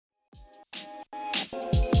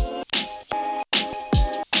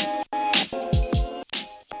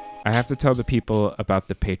I have to tell the people about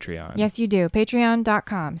the Patreon. Yes, you do.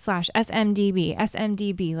 Patreon.com/SMDB.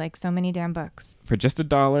 SMDB, like so many damn books. For just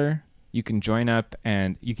 $1, you can join up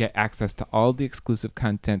and you get access to all the exclusive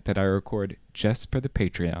content that I record just for the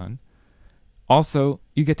Patreon. Also,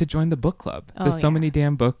 you get to join the book club. The So Many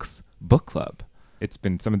Damn Books book club. It's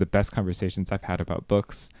been some of the best conversations I've had about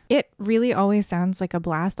books. It really always sounds like a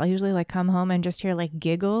blast. I'll usually like come home and just hear like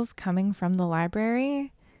giggles coming from the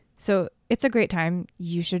library. So it's a great time.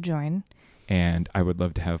 You should join. And I would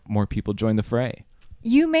love to have more people join the fray.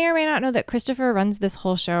 You may or may not know that Christopher runs this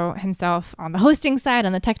whole show himself on the hosting side,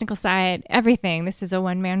 on the technical side, everything. This is a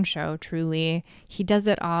one-man show, truly. He does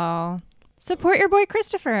it all. Support your boy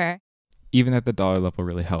Christopher. Even at the dollar level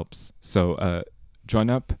really helps. So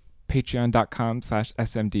join up.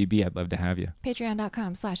 Patreon.com/SMDB. I'd love to have you.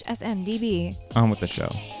 Patreon.com/SMDB. On with the show.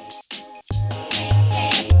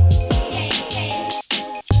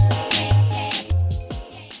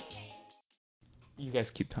 You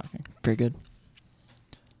guys keep talking. Very good.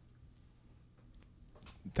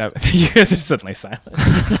 You guys are suddenly silent.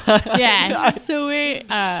 Yeah. So we're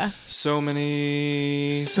So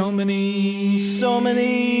many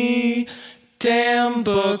damn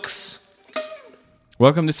books.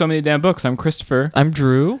 Welcome to So Many Damn Books. I'm Christopher. I'm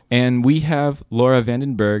Drew. And we have Laura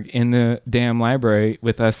Vandenberg in the damn library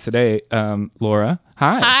with us today. Laura,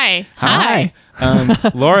 hi. Hi.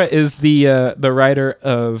 Laura is the writer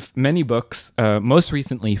of many books. Most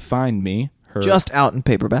recently, Find Me. Just out in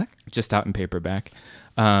paperback. Just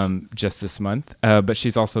this month. But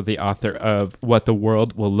she's also the author of What the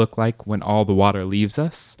World Will Look Like When All the Water Leaves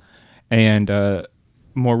Us. And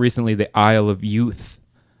more recently, The Isle of Youth.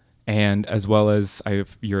 And as well as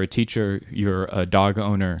you're a teacher, you're a dog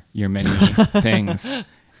owner, you're many things.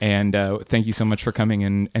 And thank you so much for coming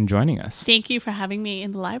and joining us. Thank you for having me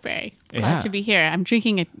in the library. Glad to be here. I'm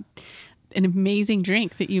drinking an amazing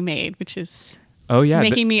drink that you made, which is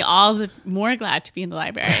making me all the more glad to be in the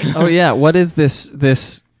library. Oh, yeah. What is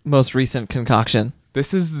this most recent concoction?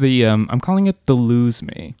 This is the, I'm calling it the Lose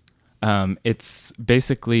Me. It's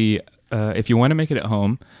basically, if you want to make it at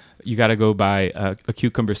home, you got to go buy a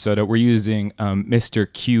cucumber soda. We're using Mr.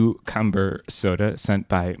 Cucumber soda sent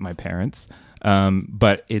by my parents.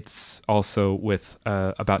 But it's also with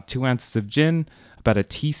about 2 ounces of gin, about a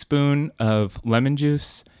teaspoon of lemon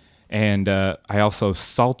juice, and I also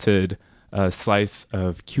salted a slice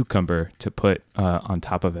of cucumber to put on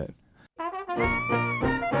top of it.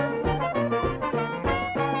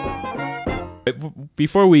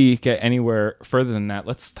 Before we get anywhere further than that,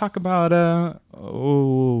 let's talk about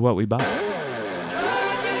what we bought.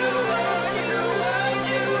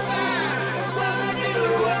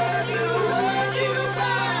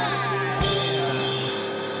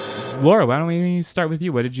 Laura, why don't we start with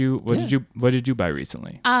you? What did you buy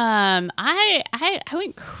recently? I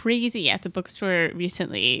went crazy at the bookstore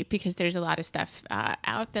recently because there's a lot of stuff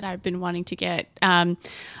out that I've been wanting to get.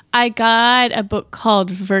 I got a book called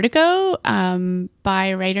Vertigo by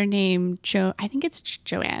a writer named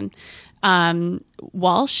Joanne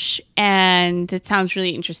Walsh, and it sounds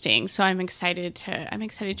really interesting. So I'm excited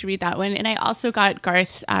to read that one. And I also got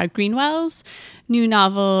Garth Greenwell's new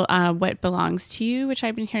novel, What Belongs to You, which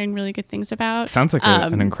I've been hearing really good things about. Sounds like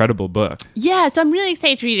an incredible book. Yeah, so I'm really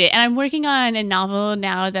excited to read it. And I'm working on a novel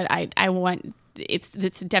now that I want. It's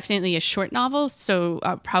definitely a short novel, so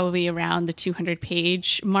probably around the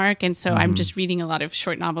 200-page mark. And so I'm just reading a lot of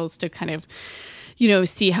short novels to kind of,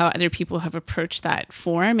 see how other people have approached that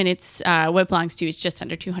form. And it's What Belongs to You is just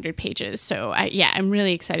under 200 pages. So I'm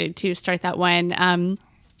really excited to start that one.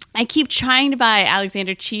 I keep trying to buy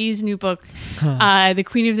Alexander Chee's new book, The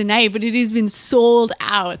Queen of the Night, but it has been sold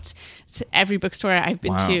out to every bookstore I've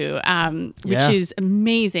been to, which is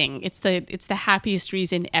amazing. It's the happiest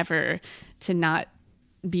reason ever to not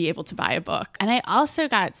be able to buy a book. And I also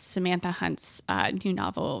got Samantha Hunt's new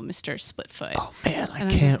novel, Mr. Splitfoot. Oh man, I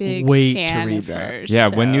can't wait to read that. Yeah,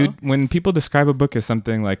 when people describe a book as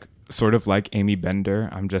something like sort of like Amy Bender,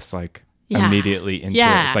 I'm just like immediately into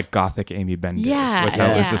it. It's like gothic Amy Bender. Yeah, was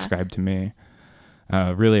how it was described to me.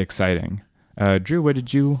 Really exciting. Drew, what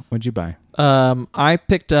did you buy? I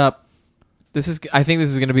picked up. I think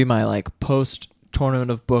this is going to be my like post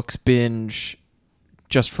Tournament of Books binge,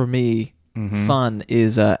 just for me. Fun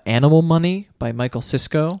is Animal Money by Michael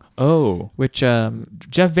Sisko. Oh, which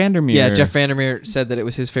Jeff Vandermeer. Yeah, Jeff Vandermeer said that it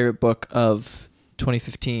was his favorite book of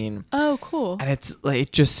 2015. Oh, cool. And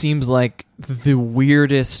it just seems like the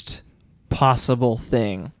weirdest possible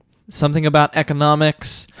thing. Something about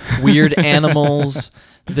economics, weird animals.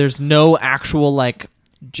 There's no actual like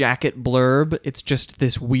jacket blurb. It's just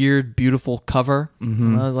this weird, beautiful cover.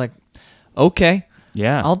 And I was like, okay,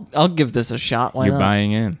 yeah, I'll give this a shot. Why You're not?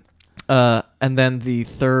 buying in. And then the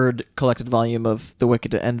third collected volume of The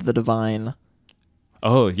Wicked and the Divine,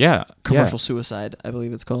 Oh yeah, Commercial yeah. Suicide, I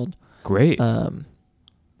believe it's called. Great.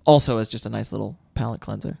 Also as just a nice little palate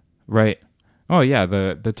cleanser. Right. Oh yeah,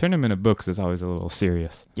 the tournament of books is always a little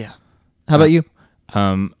serious. Yeah. How about you?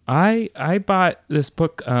 I bought this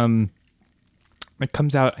book. It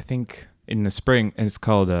comes out I think in the spring, and it's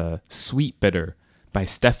called Sweet Bitter by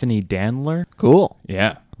Stephanie Danler. Cool.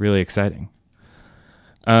 Yeah, really exciting.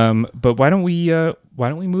 But why don't we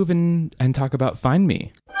move in and talk about Find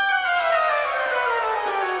Me?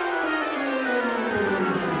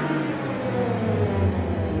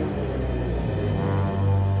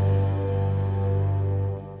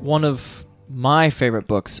 One of my favorite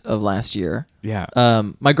books of last year. Yeah.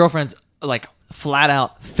 My girlfriend's like flat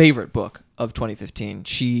out favorite book of 2015.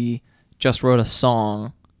 She just wrote a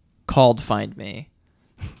song called Find Me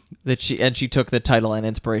that she took the title and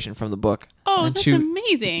inspiration from the book. Oh, And that's she-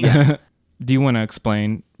 amazing. Do you want to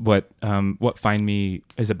explain what Find Me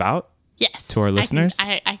is about? Yes. To our listeners?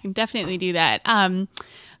 I can definitely do that.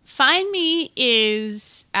 Find Me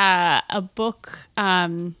is a book.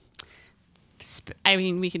 We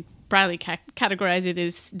could broadly categorize it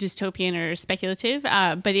as dystopian or speculative,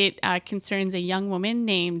 but it concerns a young woman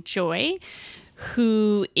named Joy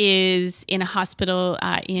who is in a hospital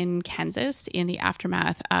in Kansas in the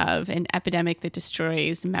aftermath of an epidemic that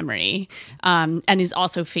destroys memory and is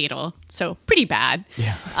also fatal. So pretty bad.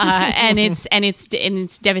 Yeah. And it's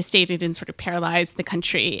devastated and sort of paralyzed the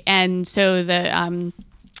country. And so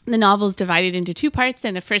the novel is divided into two parts,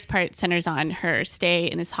 and the first part centers on her stay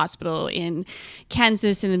in this hospital in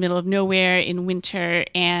Kansas in the middle of nowhere in winter,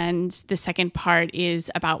 and the second part is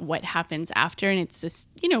about what happens after, and it's just,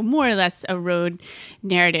 more or less a road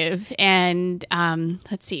narrative. And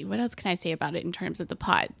let's see, what else can I say about it in terms of the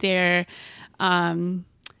plot? There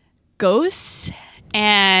ghosts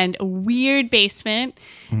and a weird basement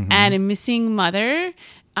and a missing mother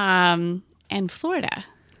and Florida.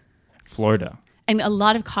 And a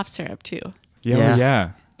lot of cough syrup, too.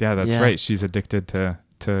 Yeah, that's Yeah. right. She's addicted to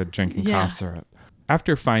drinking Yeah. cough syrup.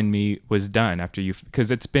 After Find Me was done,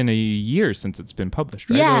 because it's been a year since it's been published,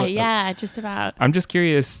 right? Yeah, just about. I'm just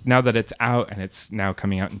curious, now that it's out and it's now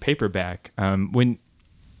coming out in paperback, when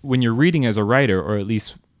you're reading as a writer, or at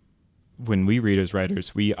least when we read as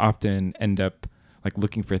writers, we often end up like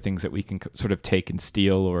looking for things that we can sort of take and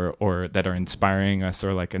steal, or that are inspiring us,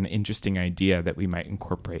 or like an interesting idea that we might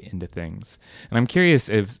incorporate into things. And I'm curious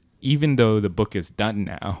if, even though the book is done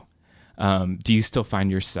now, do you still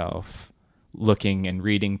find yourself looking and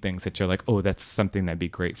reading things that you're like, oh, that's something that'd be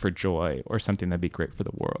great for Joy, or something that'd be great for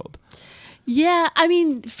the world? Yeah, I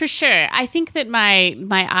mean, for sure. I think that my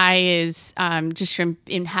eye is just from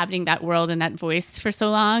inhabiting that world and that voice for so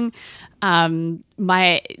long.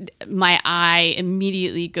 My eye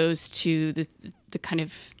immediately goes to the kind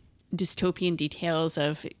of dystopian details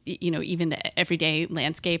of even the everyday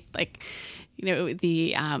landscape. Like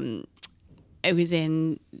I was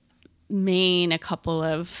in Maine a couple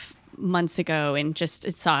of months ago and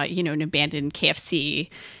just saw an abandoned KFC,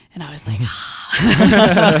 and I was like,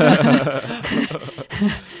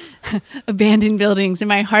 abandoned buildings, and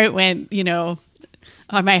my heart went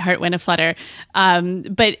aflutter.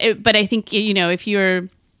 But I think if you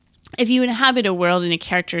inhabit a world in a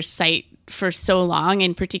character's sight for so long,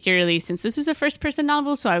 and particularly since this was a first-person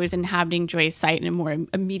novel, so I was inhabiting Joy's sight in a more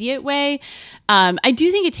immediate way, I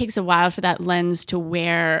do think it takes a while for that lens to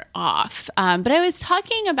wear off. But I was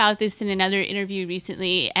talking about this in another interview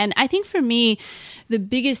recently, and I think for me, the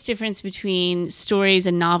biggest difference between stories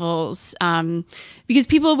and novels, because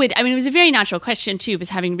people would, it was a very natural question too, because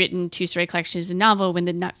having written 2 story collections and novel, when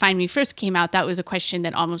the Find Me first came out, that was a question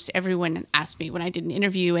that almost everyone asked me when I did an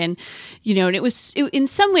interview. And, and in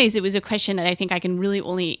some ways it was a question that I think I can really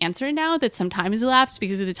only answer now that some time has elapsed,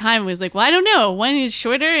 because at the time it was like, well, I don't know. One is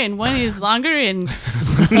shorter and one is longer, and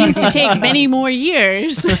it seems to take many more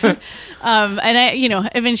years. And I,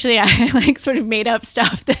 eventually I sort of made up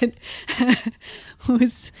stuff that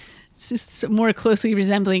was more closely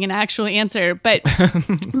resembling an actual answer. But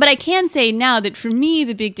I can say now that for me,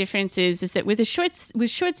 the big difference is that with short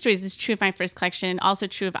stories, it's true of my first collection and also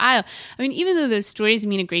true of Isle. Even though those stories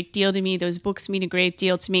mean a great deal to me, those books mean a great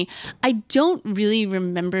deal to me, I don't really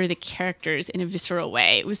remember the characters in a visceral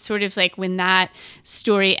way. It was sort of like when that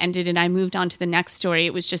story ended and I moved on to the next story,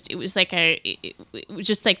 it was just like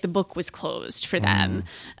the book was closed for them.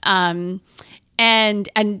 And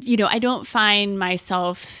I don't find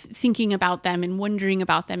myself thinking about them and wondering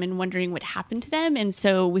what happened to them. And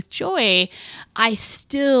so with Joy, I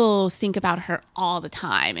still think about her all the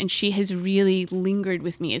time, and she has really lingered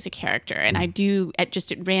with me as a character. And I do at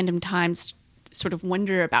random times sort of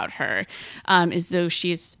wonder about her, as though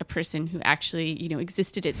she is a person who actually,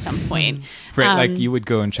 existed at some point. Right, like you would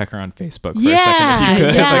go and check her on Facebook for a Yeah, second if you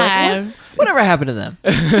could. yeah. Like, Whatever happened to them?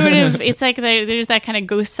 Sort of, it's like there's that kind of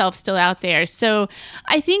ghost self still out there. So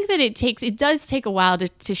I think that it does take a while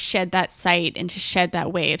to shed that sight and to shed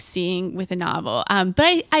that way of seeing with a novel.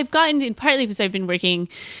 But I've gotten, partly because I've been working,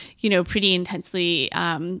 pretty intensely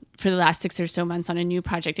for the last 6 or so months on a new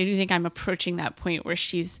project. I do think I'm approaching that point where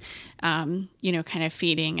she's, kind of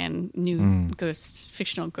feeding, and new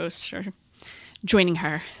fictional ghosts are joining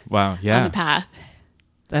her wow, yeah. on the path.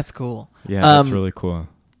 That's cool. Yeah, that's really cool.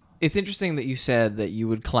 It's interesting that you said that you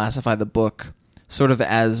would classify the book sort of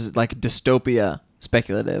as like dystopia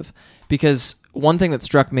speculative, because one thing that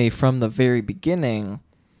struck me from the very beginning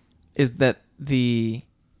is that the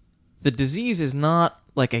disease is not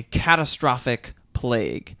like a catastrophic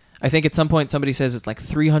plague. I think at some point somebody says it's like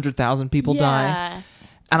 300,000 people die.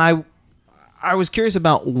 And I was curious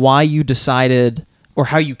about why you decided, or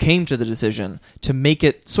how you came to the decision to make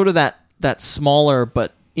it sort of that smaller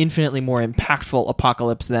but infinitely more impactful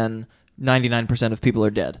apocalypse than 99% of people are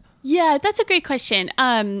dead. Yeah, that's a great question.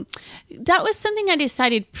 That was something I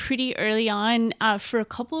decided pretty early on for a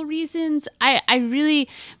couple reasons.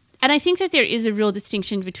 And I think that there is a real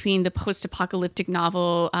distinction between the post-apocalyptic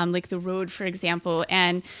novel, like The Road, for example,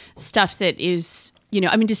 and stuff that is,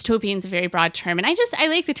 dystopian is a very broad term. And I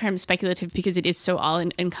like the term speculative because it is so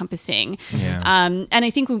all-encompassing. Yeah. And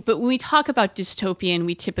I think, but when we talk about dystopian,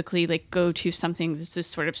 we typically go to something that's this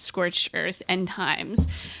sort of scorched earth end times.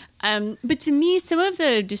 But to me, some of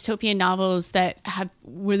the dystopian novels that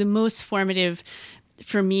were the most formative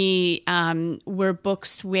for me were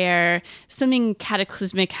books where something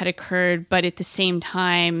cataclysmic had occurred, but at the same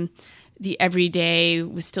time, the everyday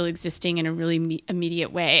was still existing in a really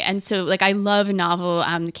immediate way. And so, I love a novel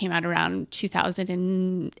that came out around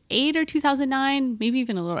 2008 or 2009, maybe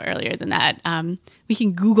even a little earlier than that. We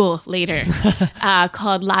can Google later,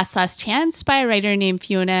 called Last Chance by a writer named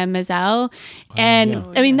Fiona Mazel.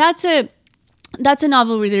 And that's a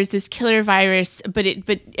novel where there's this killer virus, but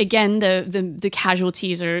again, the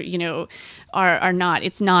casualties are not,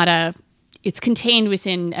 it's contained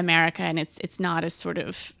within America, and it's not a sort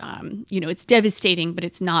of, it's devastating, but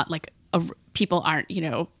it's not like people aren't,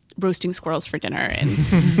 roasting squirrels for dinner and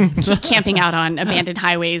camping out on abandoned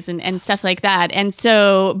highways and stuff like that. And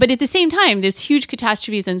so, but at the same time, there's huge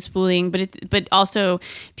catastrophes unspooling, but also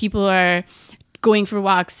people are going for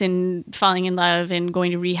walks and falling in love and going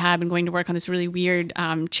to rehab and going to work on this really weird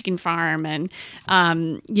chicken farm. And,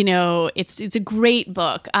 it's a great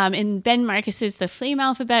book. And Ben Marcus's The Flame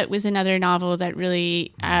Alphabet was another novel that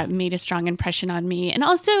really made a strong impression on me. And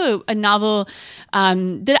also a novel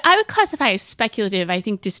that I would classify as speculative. I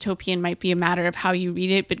think dystopian might be a matter of how you read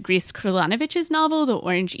it, but Grace Krulanovich's novel, The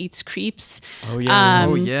Orange Eats Creeps. Oh,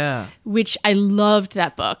 yeah. Which I loved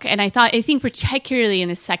that book. And I think particularly in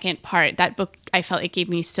the second part, that book, I felt it gave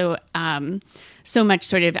me so much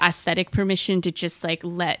sort of aesthetic permission to just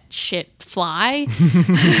let shit fly.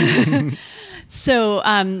 So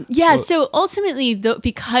ultimately,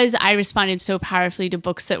 because I responded so powerfully to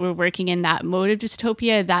books that were working in that mode of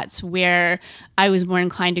dystopia, that's where I was more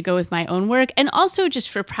inclined to go with my own work. And also just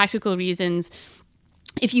for practical reasons,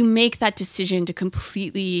 if you make that decision to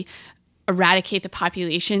completely eradicate the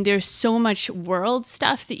population, there's so much world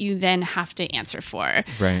stuff that you then have to answer for.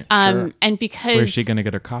 Right. Sure. And because where's she going to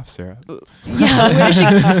get her cough syrup? Yeah, where is she?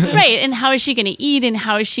 Right. And how is she going to eat? And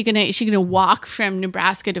how is she going to walk from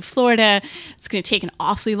Nebraska to Florida? It's going to take an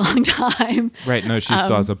awfully long time. Right. No, she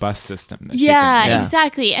still has a bus system. That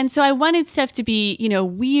exactly. And so I wanted stuff to be,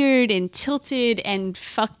 weird and tilted and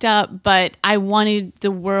fucked up, but I wanted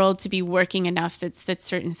the world to be working enough that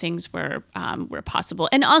certain things were possible.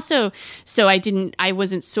 And also, so I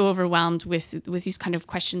wasn't so overwhelmed with these kind of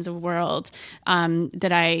questions of world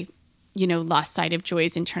that I, lost sight of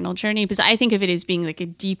Joy's internal journey, because I think of it as being a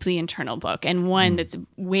deeply internal book, and one that's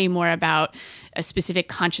way more about a specific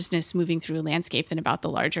consciousness moving through a landscape than about the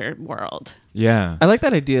larger world. Yeah. I like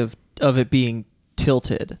that idea of it being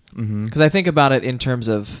tilted, because I think about it in terms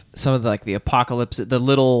of some of the apocalypse, the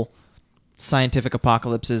little scientific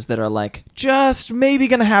apocalypses that are just maybe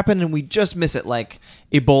gonna happen and we just miss it, like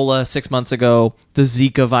Ebola 6 months ago, the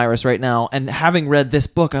Zika virus right now. And having read this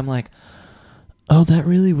book, I'm like, oh, that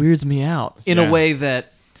really weirds me out in a way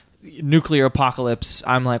that nuclear apocalypse,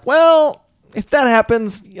 I'm like, well, if that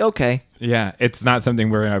happens, okay. Yeah, it's not something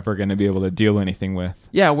we're ever going to be able to deal anything with.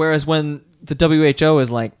 Yeah, whereas when the WHO is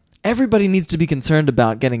like, everybody needs to be concerned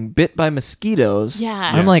about getting bit by mosquitoes. Yeah.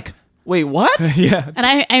 I'm like, wait, what? Yeah.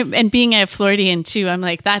 And being a Floridian too, I'm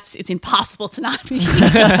like, it's impossible to not be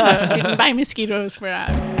bitten by mosquitoes where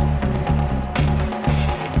I'm.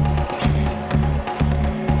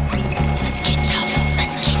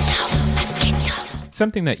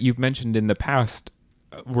 something that you've mentioned in the past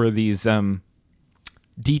were these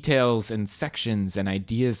details and sections and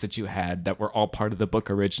ideas that you had that were all part of the book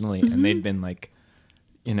originally, and they'd been like,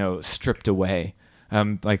 stripped away.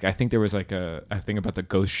 Like I think there was like a thing about the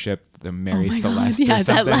ghost ship, the Mary Celeste. God. Yeah, or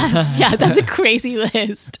something. that's a crazy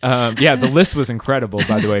list. The list was incredible,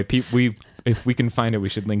 by the way. If we can find it, we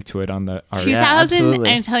should link to it on our 2000. absolutely.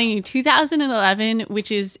 I'm telling you, 2011,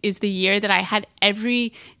 which is the year that I had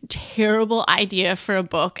every terrible idea for a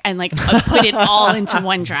book and like put it all into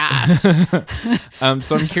one draft.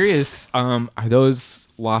 So I'm curious, are those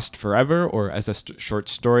lost forever, or as a short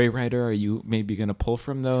story writer, are you maybe going to pull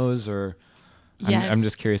from those, or? Yes. I'm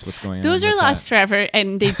just curious what's going on. Those are with lost that. forever,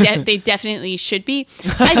 and they definitely should be.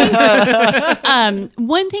 I think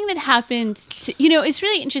one thing that happened, is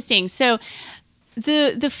really interesting. So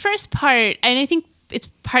the first part, and I think it's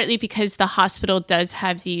partly because the hospital does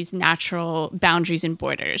have these natural boundaries and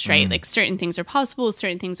borders, right? Like certain things are possible,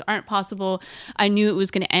 certain things aren't possible. I knew it was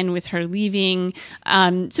going to end with her leaving.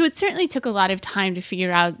 So it certainly took a lot of time to figure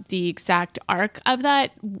out the exact arc of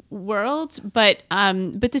that world. But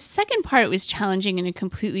the second part was challenging in a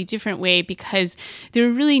completely different way because there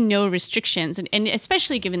were really no restrictions. And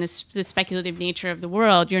especially given the speculative nature of the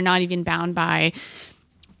world, you're not even bound by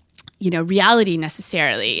reality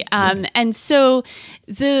necessarily. And so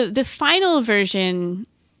the final version,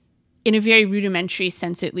 in a very rudimentary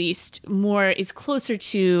sense at least, is closer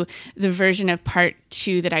to the version of part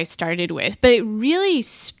 2 that I started with. But it really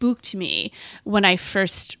spooked me when I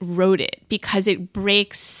first wrote it because it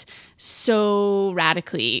breaks so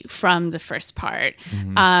radically from the first part.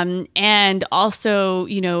 And also,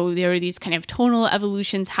 there were these kind of tonal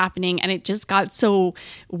evolutions happening and it just got so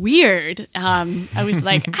weird. I was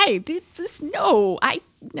like, this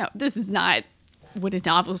is not what a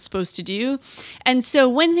novel is supposed to do. And so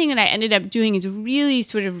one thing that I ended up doing is really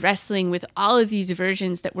sort of wrestling with all of these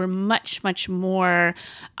versions that were much, much more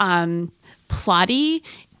plotty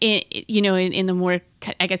in the more,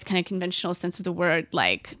 I guess, kind of conventional sense of the word,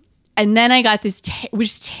 like. And then I got this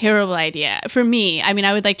terrible idea for me. I mean,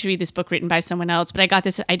 I would like to read this book written by someone else, but I got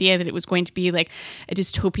this idea that it was going to be like a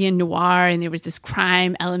dystopian noir, and there was this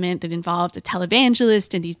crime element that involved a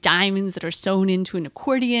televangelist and these diamonds that are sewn into an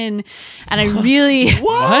accordion. And I really...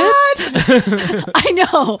 What? I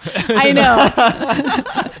know.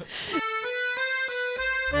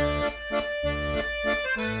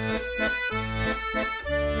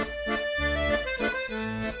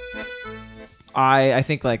 I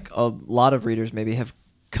think like a lot of readers maybe have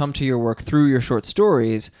come to your work through your short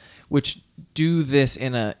stories, which do this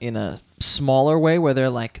in a smaller way where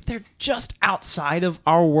they're just outside of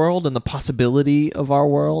our world and the possibility of our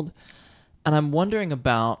world. And I'm wondering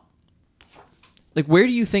about like where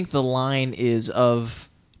do you think the line is of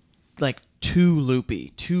like too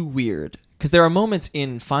loopy, too weird? Because there are moments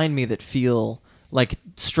in Find Me that feel like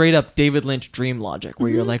straight up David Lynch dream logic where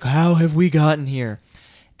you're like, how have we gotten here?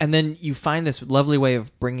 And then you find this lovely way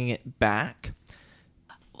of bringing it back.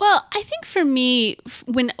 Well, I think for me,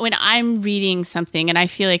 when I'm reading something and I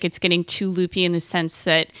feel like it's getting too loopy in the sense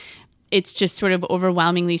that it's just sort of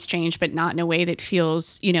overwhelmingly strange, but not in a way that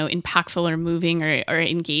feels, impactful or moving or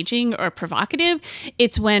engaging or provocative,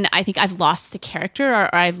 it's when I think I've lost the character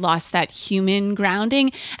or I've lost that human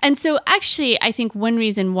grounding. And so actually, I think one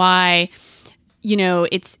reason why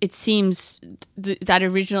it seems that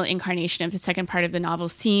original incarnation of the second part of the novel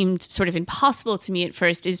seemed sort of impossible to me at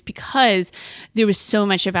first is because there was so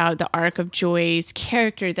much about the arc of Joy's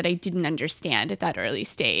character that I didn't understand at that early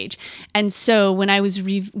stage. And so when I was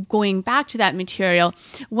going back to that material,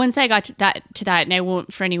 once I got to that, and I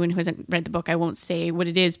won't, for anyone who hasn't read the book, I won't say what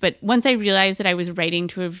it is, but once I realized that I was writing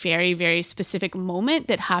to a very, very specific moment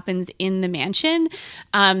that happens in the mansion,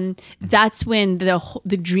 that's when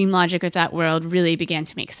the dream logic of that world really began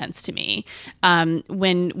to make sense to me.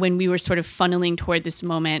 When we were sort of funneling toward this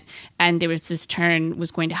moment and there was this turn was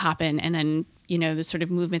going to happen, and then the sort of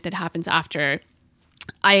movement that happens after,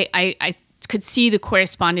 I could see the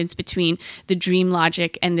correspondence between the dream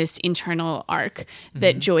logic and this internal arc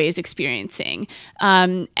that Joy is experiencing.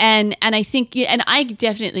 And I think, and I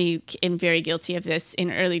definitely am very guilty of this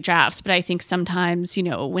in early drafts, but I think sometimes,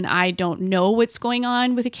 when I don't know what's going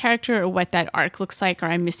on with a character or what that arc looks like, or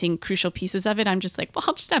I'm missing crucial pieces of it, I'm just like, well,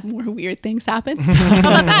 I'll just have more weird things happen. How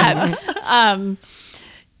about that?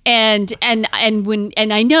 And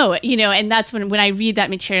I know, and that's when I read that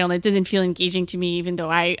material and it doesn't feel engaging to me, even though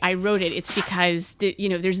I wrote it, it's because,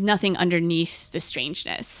 there's nothing underneath the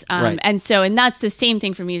strangeness. Right. And that's the same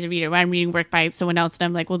thing for me as a reader when I'm reading work by someone else and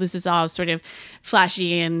I'm like, well, this is all sort of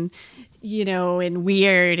flashy and, and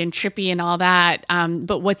weird and trippy and all that.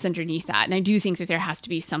 But what's underneath that? And I do think that there has to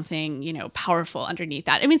be something, powerful underneath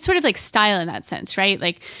that. I mean, it's sort of like style in that sense, right?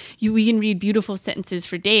 Like we can read beautiful sentences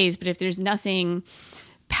for days, but if there's nothing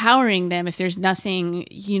powering them, if there's nothing,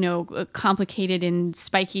 complicated and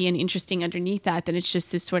spiky and interesting underneath that, then it's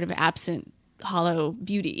just this sort of absent, hollow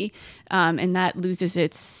beauty. And that loses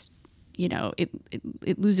its,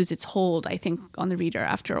 it loses its hold, I think, on the reader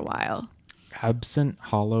after a while. Absent,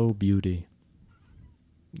 hollow beauty.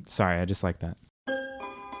 Sorry, I just like that.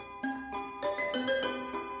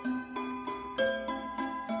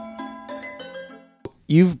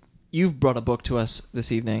 You've brought a book to us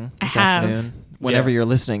this evening, this afternoon, whenever you're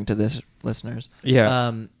listening to this, listeners.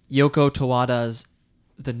 Yeah. Yoko Tawada's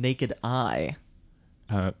The Naked Eye.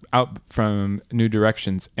 Out from New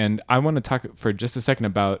Directions. And I want to talk for just a second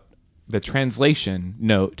about the translation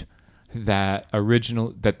note that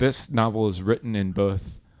this novel is written in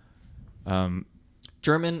both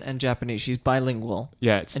German and Japanese. She's bilingual.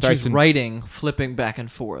 Yeah, it and starts she's writing, flipping back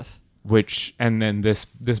and forth. And then this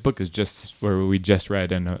book is just where we just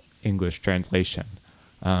read an English translation,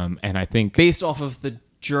 and I think based off of the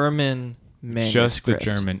German manuscript. Just the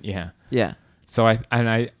German, yeah. Yeah. So it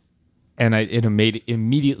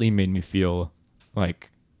immediately made me feel like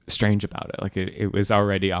strange about it. Like it was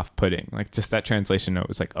already off-putting. Like just that translation note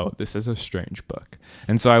was like, oh, this is a strange book.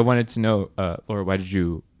 And so I wanted to know, Laura, why did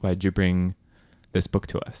you bring this book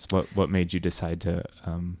to us? What made you decide to,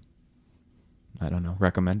 I don't know,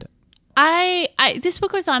 recommend it? This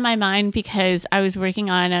book was on my mind because I was working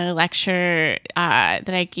on a lecture that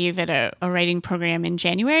I gave at a writing program in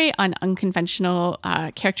January on unconventional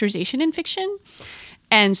characterization in fiction.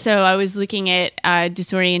 And so I was looking at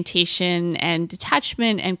disorientation and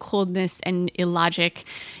detachment and coldness and illogic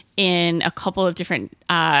in a couple of different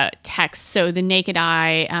texts. So The Naked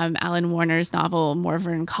Eye, Alan Warner's novel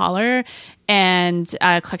Morvern Collar, and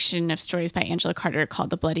a collection of stories by Angela Carter called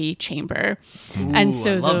The Bloody Chamber. Ooh, and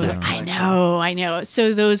so I love that I know.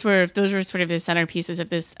 So those were sort of the centerpieces of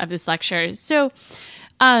this lecture. So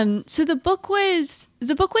the book was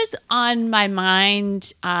on my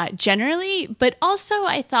mind generally, but also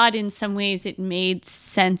I thought in some ways it made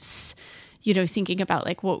sense, thinking about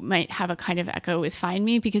like what might have a kind of echo with Find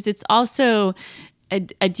Me, because it's also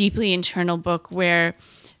a deeply internal book where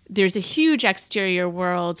there's a huge exterior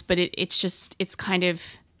world, but it's kind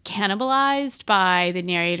of cannibalized by the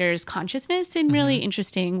narrator's consciousness in really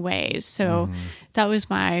interesting ways. So that was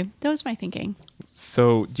my thinking.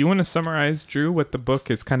 So do you want to summarize, Drew, what the book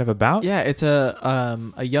is kind of about? Yeah, it's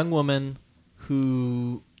a young woman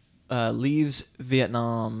who leaves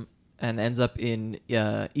Vietnam and ends up in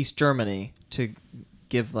East Germany to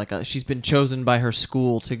give she's been chosen by her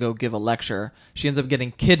school to go give a lecture. She ends up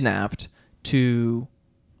getting kidnapped to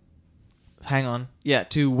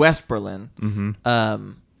West Berlin.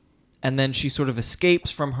 Mm-hmm. And then she sort of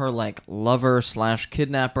escapes from her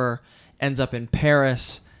lover/kidnapper, ends up in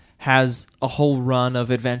Paris, has a whole run of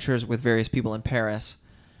adventures with various people in Paris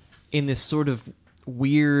in this sort of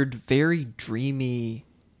weird, very dreamy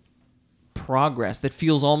progress that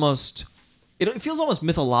feels almost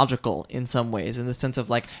mythological in some ways, in the sense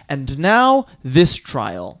of and now this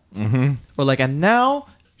trial, or and now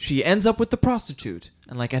she ends up with the prostitute,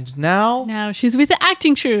 and now she's with the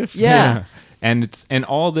acting troupe. Yeah. And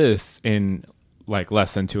all this in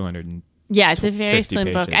less than 200. Yeah, it's a very slim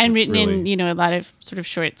pages. book, and It's written really... in a lot of sort of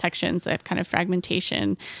short sections that have kind of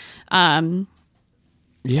fragmentation. I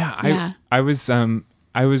was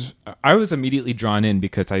immediately drawn in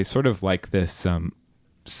because I sort of like this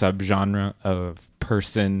subgenre of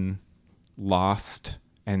person lost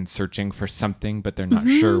and searching for something, but they're not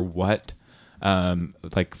sure what.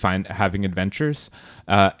 Having adventures,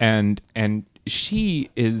 and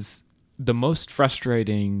she is the most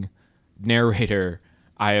frustrating narrator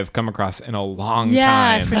I have come across in a long time.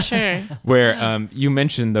 Yeah, for sure. Where you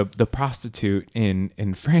mentioned the prostitute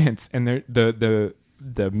in France, and the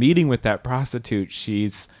meeting with that prostitute,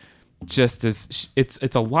 she's just as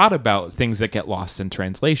it's a lot about things that get lost in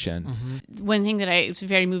translation. Mm-hmm. One thing that it's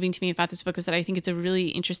very moving to me about this book is that I think it's a really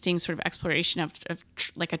interesting sort of exploration of a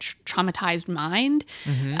traumatized mind.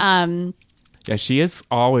 Mm-hmm. Yeah, she is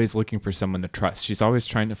always looking for someone to trust. She's always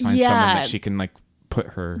trying to find someone that she can put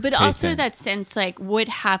her but faith also in. that sense what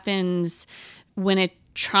happens when a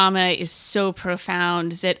trauma is so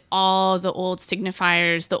profound that all the old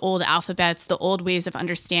signifiers, the old alphabets, the old ways of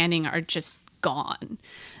understanding are just gone.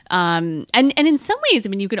 And in some ways, I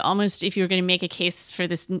mean, you could almost, if you were going to make a case for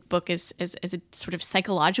this book as a sort of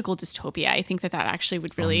psychological dystopia, I think that actually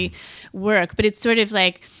would really work. But it's sort of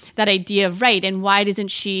like that idea of, right, and why doesn't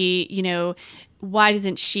she, why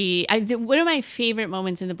doesn't she? One of my favorite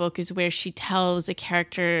moments in the book is where she tells a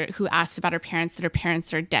character who asks about her parents that her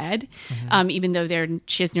parents are dead, even though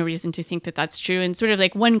she has no reason to think that that's true. And sort of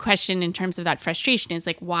like one question in terms of that frustration is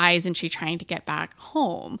like, why isn't she trying to get back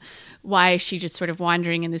home? Why is she just sort of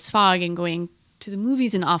wandering in this fog and going to the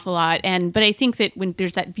movies an awful lot? But I think that when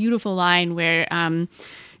there's that beautiful line where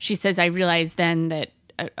she says, "I realized then that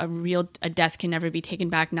a death can never be taken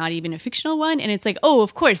back, not even a fictional one." And it's like, oh,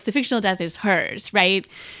 of course, the fictional death is hers, right?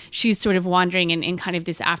 She's sort of wandering in kind of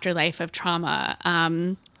this afterlife of trauma.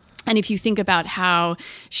 And if you think about how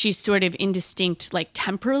she's sort of indistinct, like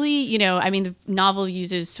temporally, I mean, the novel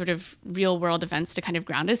uses sort of real world events to kind of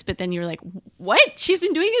ground us, but then you're like, what? She's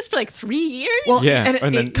been doing this for like 3 years? Well, Yeah, and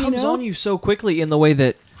and it comes on you so quickly in the way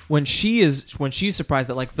that when she's surprised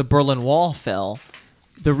that like the Berlin Wall fell,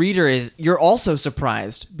 the reader you're also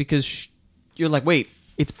surprised because you're like, wait,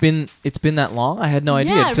 it's been that long? I had no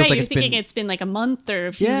idea. Yeah, It feels right. like You're thinking it's been like a month or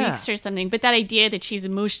a few weeks or something. But that idea that she's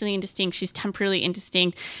emotionally indistinct, she's temporally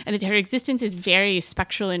indistinct, and that her existence is very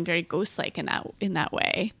spectral and very ghost-like in that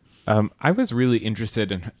way. I was really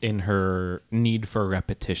interested in her need for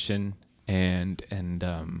repetition and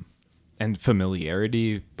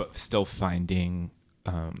familiarity, but still finding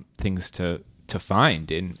things to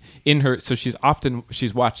find in her. So she's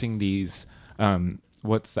watching these.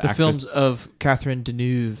 What's the the actress? films of Catherine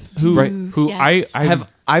Deneuve, Who Yes.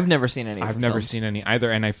 I've never seen any. I've never seen any either,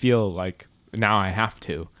 and I feel like now I have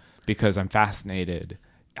to because I'm fascinated.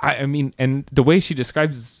 I mean, and the way she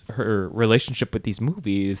describes her relationship with these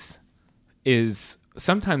movies is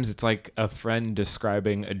sometimes it's like a friend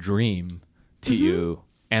describing a dream to you.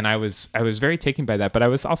 And I was very taken by that, but I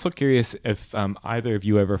was also curious if either of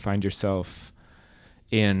you ever find yourself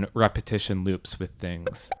in repetition loops with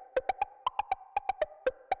things.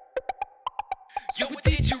 Yo, what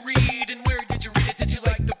did you read and where did you read it? Did you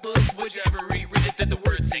like the book? Would you ever reread it? Did the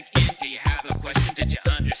words sink in? Do you have a question? Did you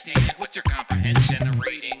understand it? What's your comprehension?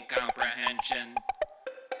 Reading comprehension.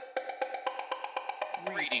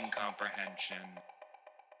 Reading comprehension.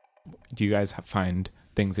 Do you guys find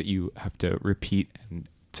things that you have to repeat and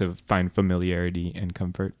to find familiarity and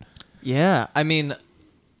comfort? Yeah, I mean,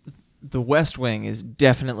 The West Wing is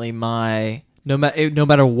definitely my no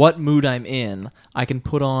matter what mood I'm in, I can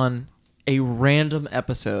put on a random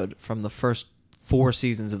episode from the first 4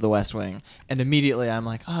 seasons of The West Wing, and immediately I'm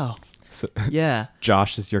like, oh, So, yeah.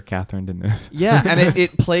 Josh is your Catherine Deneuve. Yeah, and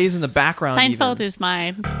it plays in the background. Seinfeld even. is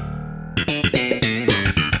mine.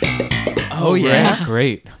 Oh yeah, right.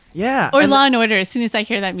 Great. yeah. Or and Law and Order. As soon as I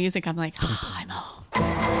hear that music, I'm like, oh, I'm home.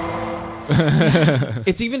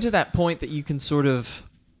 it's even to that point that you can sort of.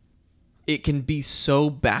 It can be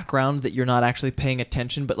so background that you're not actually paying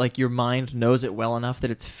attention, but like your mind knows it well enough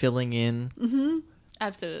that it's filling in.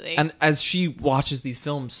 Absolutely. And as she watches these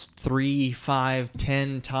films 3, 5,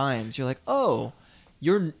 10 times, you're like, oh,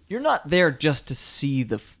 you're not there just to see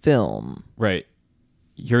the film. Right.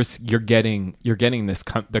 You're getting this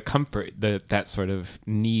the comfort, that sort of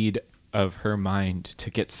need of her mind to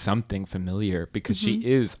get something familiar because she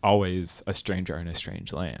is always a stranger in a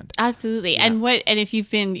strange land. Absolutely. Yeah. And if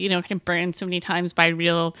you've been, kind of burned so many times by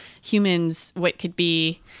real humans, what could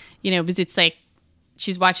be, because it's like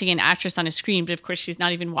she's watching an actress on a screen, but of course she's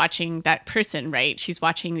not even watching that person, right? She's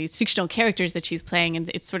watching these fictional characters that she's playing, and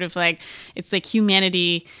it's sort of like, it's like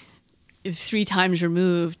humanity 3 times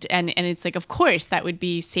removed, and it's like, of course that would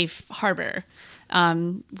be safe harbor,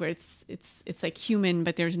 where it's like human,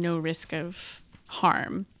 but there's no risk of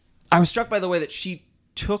harm. I was struck by the way that she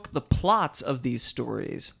took the plots of these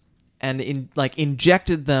stories and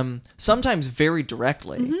injected them sometimes very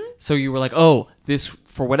directly. So you were like, oh, this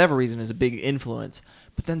for whatever reason is a big influence,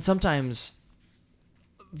 but then sometimes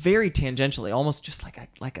very tangentially, almost just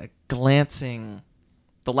like a glancing.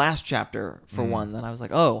 The last chapter for one, that I was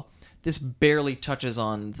like, oh, this barely touches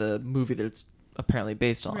on the movie that it's apparently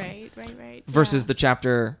based on. Right. Versus the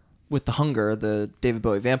chapter with the hunger, the David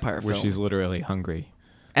Bowie vampire Where film. she's literally hungry.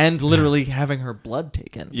 And literally having her blood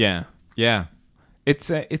taken. Yeah.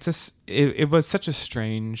 It was such a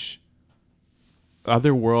strange,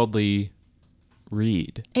 otherworldly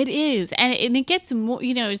read. It is. And it gets more,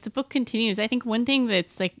 as the book continues, I think one thing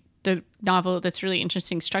that's like the novel that's really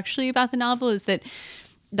interesting structurally about the novel is that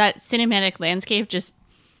cinematic landscape just,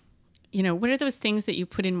 what are those things that you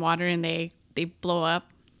put in water and they blow up?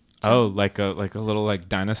 Oh, like a little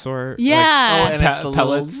dinosaur? Yeah. Oh, and it's the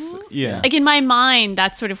pellets. little- Yeah. Like in my mind,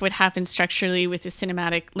 that's sort of what happens structurally with the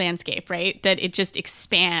cinematic landscape, right? That it just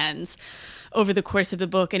expands over the course of the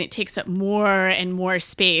book, and it takes up more and more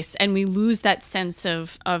space, and we lose that sense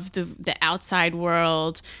of the outside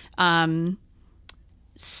world.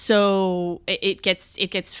 so it gets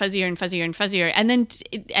fuzzier and fuzzier and fuzzier, and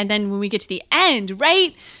then when we get to the end,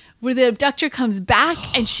 right, where the abductor comes back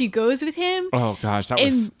and she goes with him. Oh gosh, that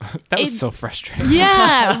was so frustrating.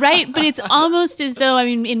 Yeah, right. But it's almost as though, I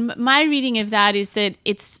mean, in my reading of that is that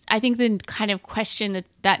I think the kind of question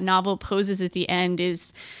that novel poses at the end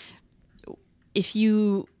is, if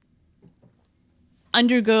you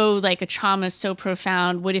undergo like a trauma so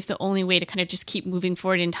profound, what if the only way to kind of just keep moving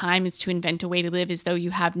forward in time is to invent a way to live as though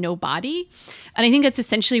you have no body? And I think that's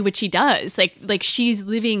essentially what she does. Like she's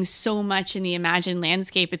living so much in the imagined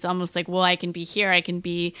landscape. It's almost like, well, I can be here, I can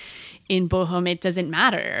be in Bochum, it doesn't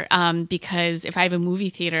matter, because if I have a movie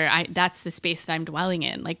theater, that's the space that I'm dwelling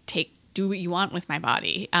in. Like, do what you want with my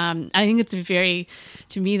body. I think it's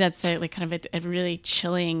to me, that's like kind of a really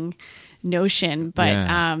chilling notion, but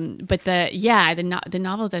the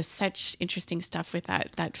novel does such interesting stuff with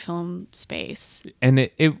that film space, and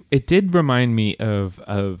it did remind me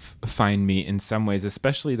of Find Me in some ways,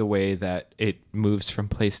 especially the way that it moves from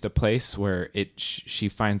place to place, where she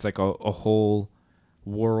finds like a whole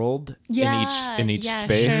world in each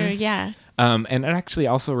space. Sure, yeah. And it actually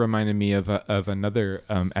also reminded me of another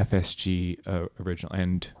FSG original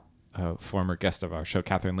and former guest of our show,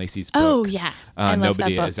 Catherine Lacey's book. Oh yeah, I love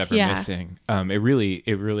Nobody that book. Is Ever Missing. It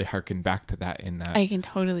really harkened back to that in that. I can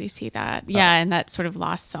totally see that. Yeah, and that sort of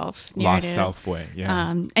lost self narrative. Lost self way.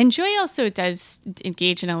 Yeah. And Joy also does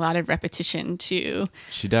engage in a lot of repetition too.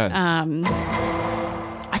 She does.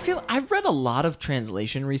 I feel I've read a lot of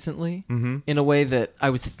translation recently in a way that I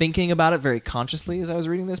was thinking about it very consciously as I was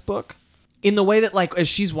reading this book. In the way that, like, as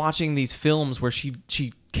she's watching these films where she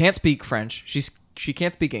can't speak French, she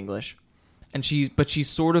can't speak English, but she's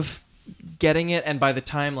sort of getting it, and by the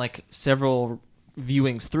time like several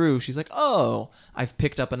viewings through, she's like, oh, I've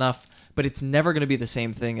picked up enough, but it's never going to be the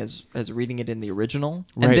same thing as reading it in the original.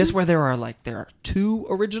 Right. And this, where there are two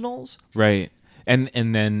originals. Right. And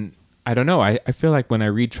then I don't know, I feel like when I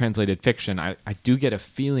read translated fiction, I do get a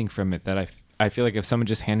feeling from it that I feel like if someone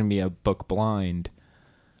just handed me a book blind,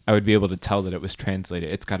 I would be able to tell that it was translated.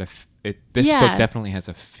 It's got this book definitely has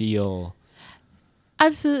a feel.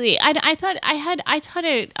 Absolutely. I taught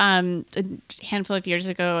it a handful of years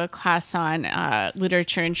ago, a class on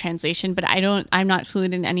literature and translation, but I'm not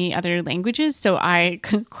fluent in any other languages, so I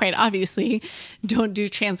quite obviously don't do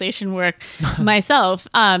translation work myself.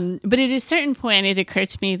 But at a certain point, it occurred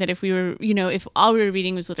to me that if all we were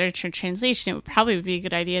reading was literature and translation, it would probably be a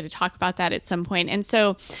good idea to talk about that at some point. And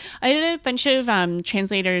so I had a bunch of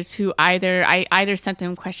translators who I either sent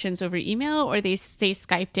them questions over email or they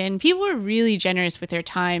Skyped in. People were really generous with their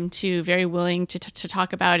time too, very willing to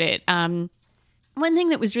talk about it. One thing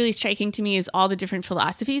that was really striking to me is all the different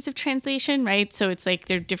philosophies of translation, right? So it's like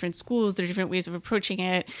there are different schools, there are different ways of approaching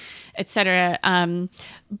it, etc.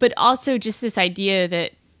 But also just this idea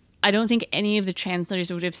that I don't think any of the translators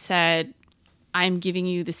would have said, I'm giving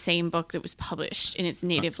you the same book that was published in its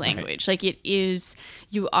native language. Like it is,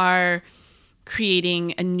 you are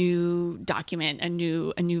creating a new document, a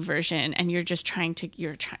new version, and you're just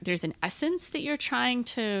there's an essence that you're trying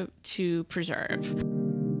to preserve.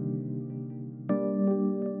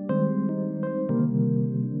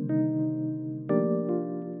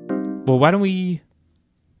 Well, why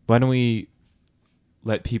don't we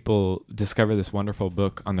let people discover this wonderful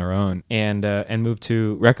book on their own and move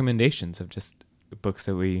to recommendations of just books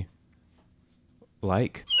that we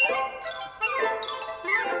like.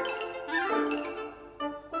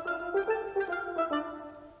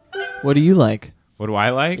 What do you like? What do I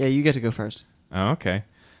like? Yeah, you get to go first. Oh, okay.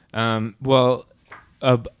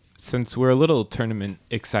 Since we're a little tournament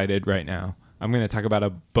excited right now, I'm going to talk about a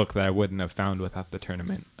book that I wouldn't have found without the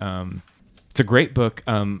tournament. It's a great book,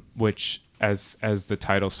 which, as the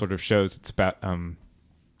title sort of shows, it's about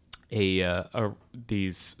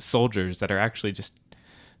these soldiers that are actually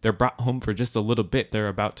they're brought home for just a little bit. They're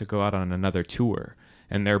about to go out on another tour,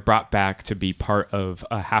 and they're brought back to be part of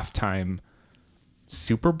a halftime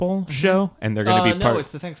Super Bowl show, and they're going to be part. No,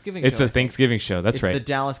 it's the Thanksgiving show. It's a Thanksgiving show. That's right. It's the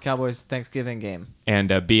Dallas Cowboys Thanksgiving game. And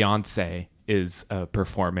Beyonce is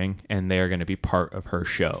performing, and they are going to be part of her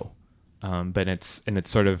show. But it's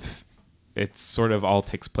sort of all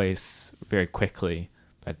takes place very quickly,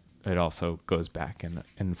 but it also goes back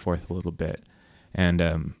and forth a little bit.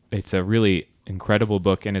 And it's a really incredible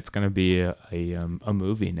book, and it's going to be a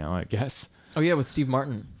movie now, I guess. Oh yeah, with Steve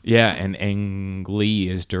Martin. Yeah, and Ang Lee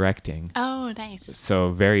is directing. Oh, nice.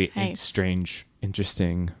 So very strange,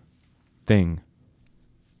 interesting thing.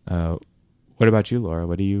 What about you, Laura?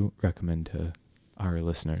 What do you recommend to our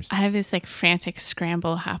listeners? I have this like frantic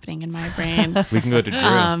scramble happening in my brain. We can go to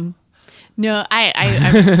Drew. No,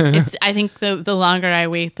 I think the longer I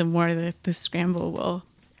wait, the more the scramble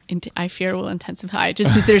I fear will intensify,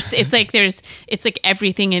 just because it's like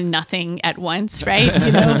everything and nothing at once, right?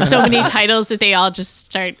 You know, so many titles that they all just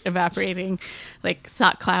start evaporating, like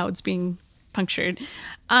thought clouds being punctured.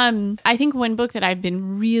 I think one book that I've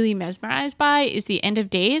been really mesmerized by is The End of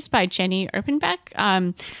Days by Jenny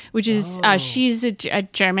Erpenbeck, which is she's a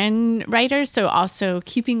German writer, so also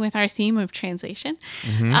keeping with our theme of translation.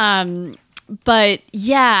 But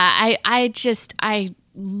yeah, I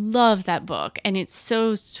love that book, and it's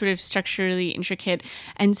so sort of structurally intricate,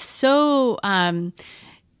 and so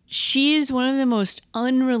she is one of the most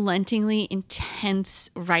unrelentingly intense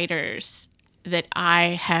writers that I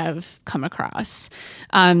have come across.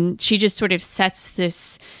 She just sort of sets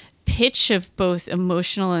this pitch of both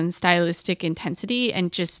emotional and stylistic intensity,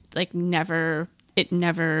 and just like it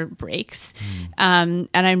never breaks. And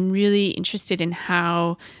I'm really interested in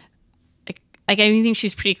how, like I think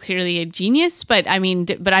she's pretty clearly a genius, but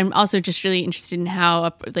but I'm also just really interested in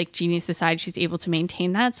how, like, genius aside, she's able to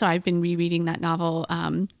maintain that. So I've been rereading that novel,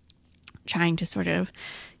 trying to sort of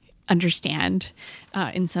understand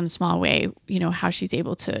in some small way, you know, how she's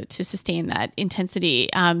able to sustain that intensity.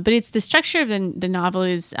 But it's the structure of the novel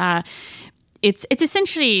is it's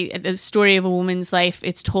essentially the story of a woman's life.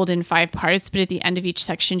 It's told in 5 parts, but at the end of each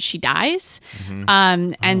section, she dies.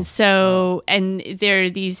 And there are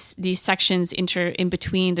these sections in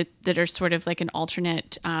between that are sort of like an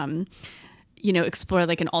alternate, you know, explore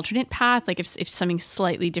like an alternate path. Like if something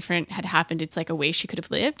slightly different had happened, it's like a way she could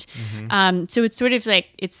have lived. So it's sort of like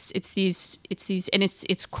it's these and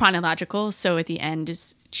it's chronological. So at the end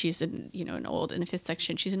she's in the 5th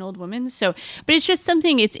section, she's an old woman. So, but it's just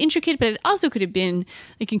something, it's intricate, but it also could have been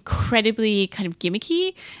like incredibly kind of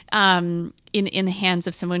gimmicky in the hands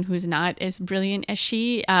of someone who's not as brilliant as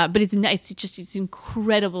she. But it's an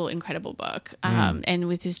incredible book. And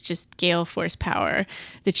with this just gale force power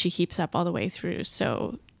that she keeps up all the way through.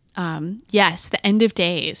 So yes, The End of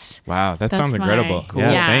Days. Wow, that sounds incredible. Cool.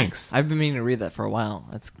 Yeah, thanks. I've been meaning to read that for a while.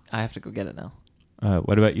 I have to go get it now.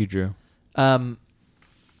 What about you, Drew?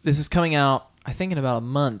 This is coming out, I think, in about a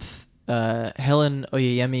month. Helen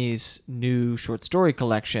Oyeyemi's new short story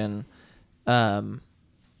collection,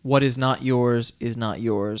 What Is Not Yours Is Not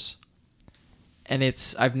Yours. And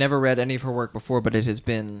I've never read any of her work before, but it has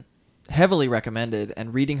been heavily recommended.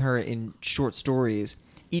 And reading her in short stories,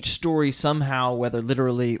 each story somehow, whether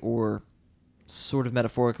literally or sort of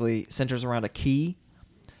metaphorically, centers around a key.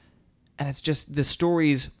 And it's just, the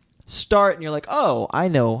stories start and you're like, oh, I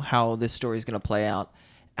know how this story is going to play out.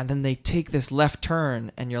 And then they take this left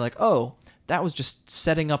turn and you're like, oh, that was just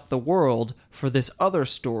setting up the world for this other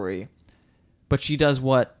story. But she does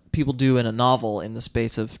what people do in a novel in the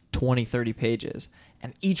space of 20, 30 pages.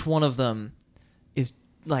 And each one of them is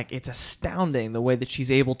like, it's astounding the way that she's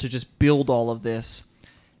able to just build all of this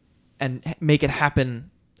and make it happen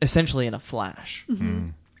essentially in a flash.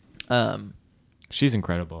 She's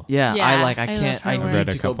incredible. Yeah, I love her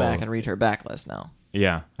need to go back and read her backlist now.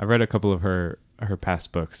 Yeah, I've read a couple of her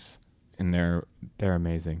past books, and they're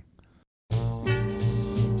amazing.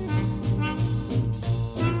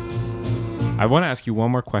 I want to ask you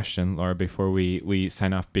one more question, Laura, before we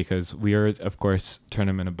sign off, because we are, of course,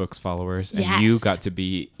 Tournament of Books followers, and you got to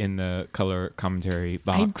be in the color commentary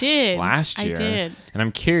box last year. I did. And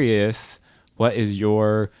I'm curious, what is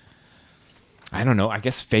your, I don't know, I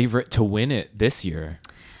guess favorite to win it this year?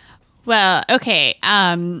 Well, okay.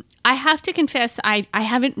 I have to confess, I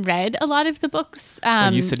haven't read a lot of the books.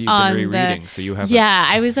 Well, you said you've been rereading, so you haven't. Yeah,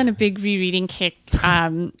 I was on a big rereading kick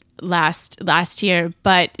last year.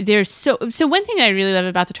 But there's so one thing I really love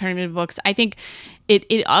about the Tournament of Books, I think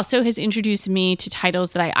it also has introduced me to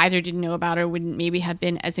titles that I either didn't know about or wouldn't maybe have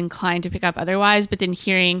been as inclined to pick up otherwise. But then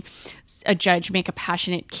hearing a judge make a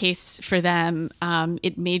passionate case for them,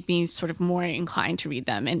 it made me sort of more inclined to read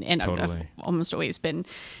them. And totally. I've almost always been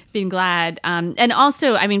glad. And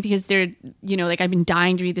also, I mean, because they're, like I've been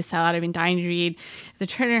dying to read this out. I've been dying to read The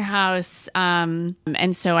Turner House. And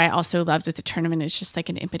so I also love that the tournament is just like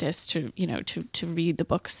an impetus to read the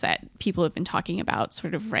books that people have been talking about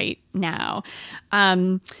sort of right now.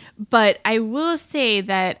 But I will say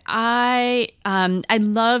that I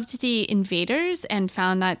loved The Invaders and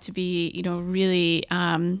found that to be, really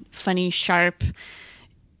funny, sharp,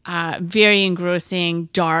 very engrossing,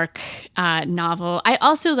 dark novel. I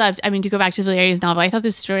also loved, to go back to Valeria's novel, I thought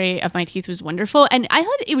The Story of My Teeth was wonderful. And I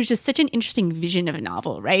thought it was just such an interesting vision of a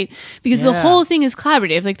novel, right? Because the whole thing is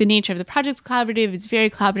collaborative. Like the nature of the project's collaborative. It's very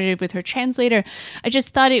collaborative with her translator. I just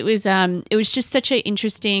thought it was just such an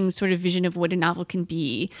interesting sort of vision of what a novel can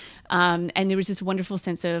be. And there was this wonderful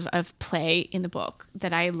sense of play in the book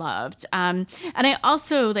that I loved. And I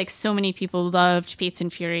also, like so many people, loved Fates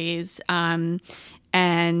and Furies.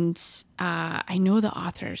 and I know the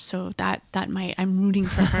author, so that might, I'm rooting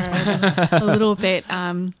for her a little bit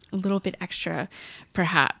extra,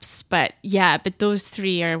 perhaps. But yeah, but those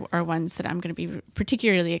three are ones that I'm going to be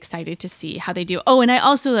particularly excited to see how they do. Oh, and I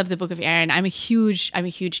also love the Book of Aaron. I'm a huge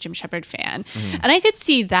Jim Shepard fan, and I could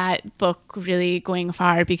see that book really going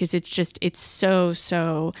far because it's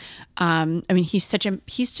so. I mean, he's such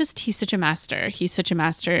a master. He's such a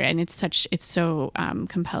master, and it's so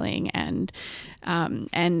compelling and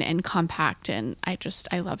compact, and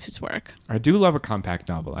I love his work. I do love a compact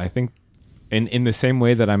novel. I think in the same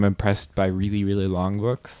way that I'm impressed by really, really long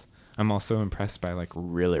books, I'm also impressed by like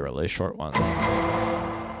really, really short ones.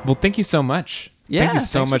 Well, thank you so much. Yeah, thank you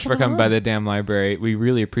so thanks much for for coming coming by on. the damn library. We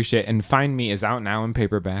really appreciate it. And Find Me is out now in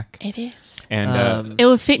paperback. It is. And It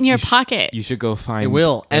will fit in your you sh- pocket. you should go find It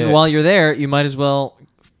will. And it. while you're there, you might as well,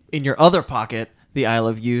 in your other pocket, the Isle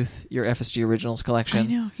of Youth, your FSG Originals I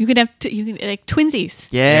collection. know. You could have you can like twinsies.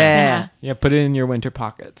 Yeah. Yeah, put it in your winter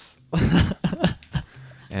pockets.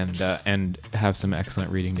 And have some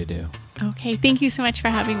excellent reading to do. Okay. Thank you so much for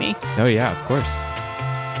having me. Oh yeah, of course.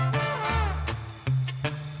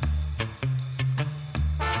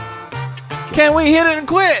 Can we hit it and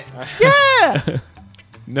quit? Yeah.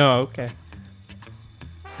 No, okay.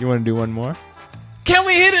 You want to do one more? Can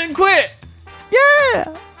we hit it and quit?